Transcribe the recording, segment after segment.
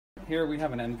Here we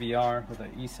have an NVR with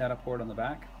an eSATA port on the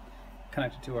back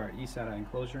connected to our eSATA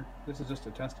enclosure. This is just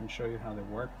to test and show you how they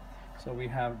work. So we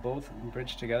have both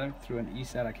bridged together through an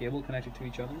eSATA cable connected to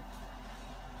each other.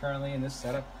 Currently in this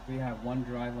setup we have one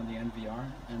drive on the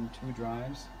NVR and two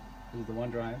drives. This is the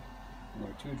one drive, and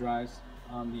there are two drives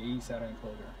on the eSATA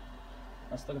enclosure.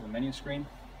 Let's look at the menu screen.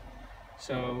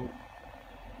 So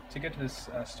to get to this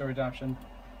storage option,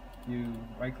 you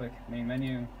right click main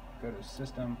menu, go to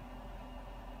system,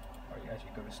 or you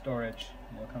actually go to storage,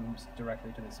 and it'll come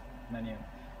directly to this menu.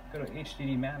 Go to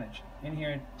HDD manage. In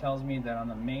here it tells me that on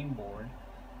the main board,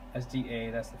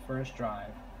 SDA, that's the first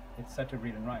drive, it's set to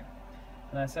read and write.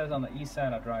 And that says on the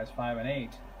eSATA drives 5 and 8,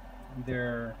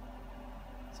 they're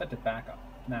set to backup.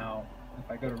 Now, if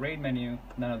I go to RAID menu,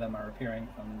 none of them are appearing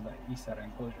from the eSATA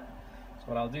enclosure. So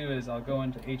what I'll do is I'll go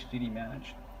into HDD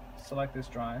manage, select this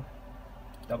drive,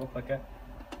 double click it.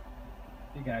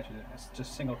 You can actually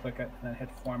just single click it and then hit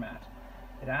format.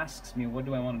 It asks me, what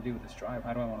do I want to do with this drive?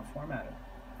 How do I want to format it?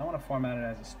 I want to format it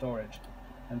as a storage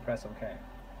and press OK.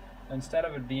 Instead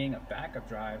of it being a backup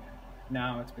drive,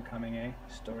 now it's becoming a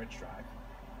storage drive.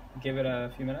 Give it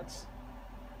a few minutes.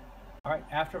 Alright,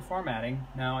 after formatting,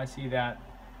 now I see that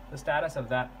the status of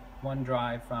that one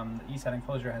drive from the eSATA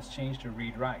enclosure has changed to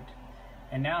read-write.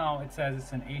 And now it says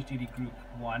it's an HDD group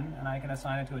 1, and I can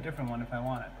assign it to a different one if I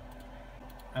want it.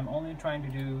 I'm only trying to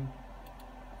do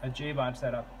a JBOD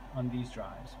setup on these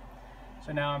drives.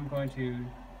 So now I'm going to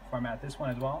format this one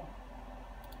as well.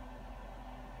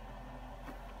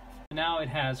 Now it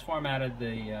has formatted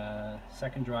the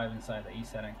second drive inside the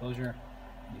eSATA enclosure.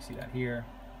 You see that here.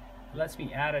 It lets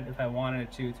me add it if I wanted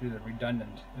it to through the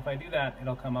redundant. If I do that,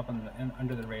 it'll come up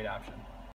under the RAID option.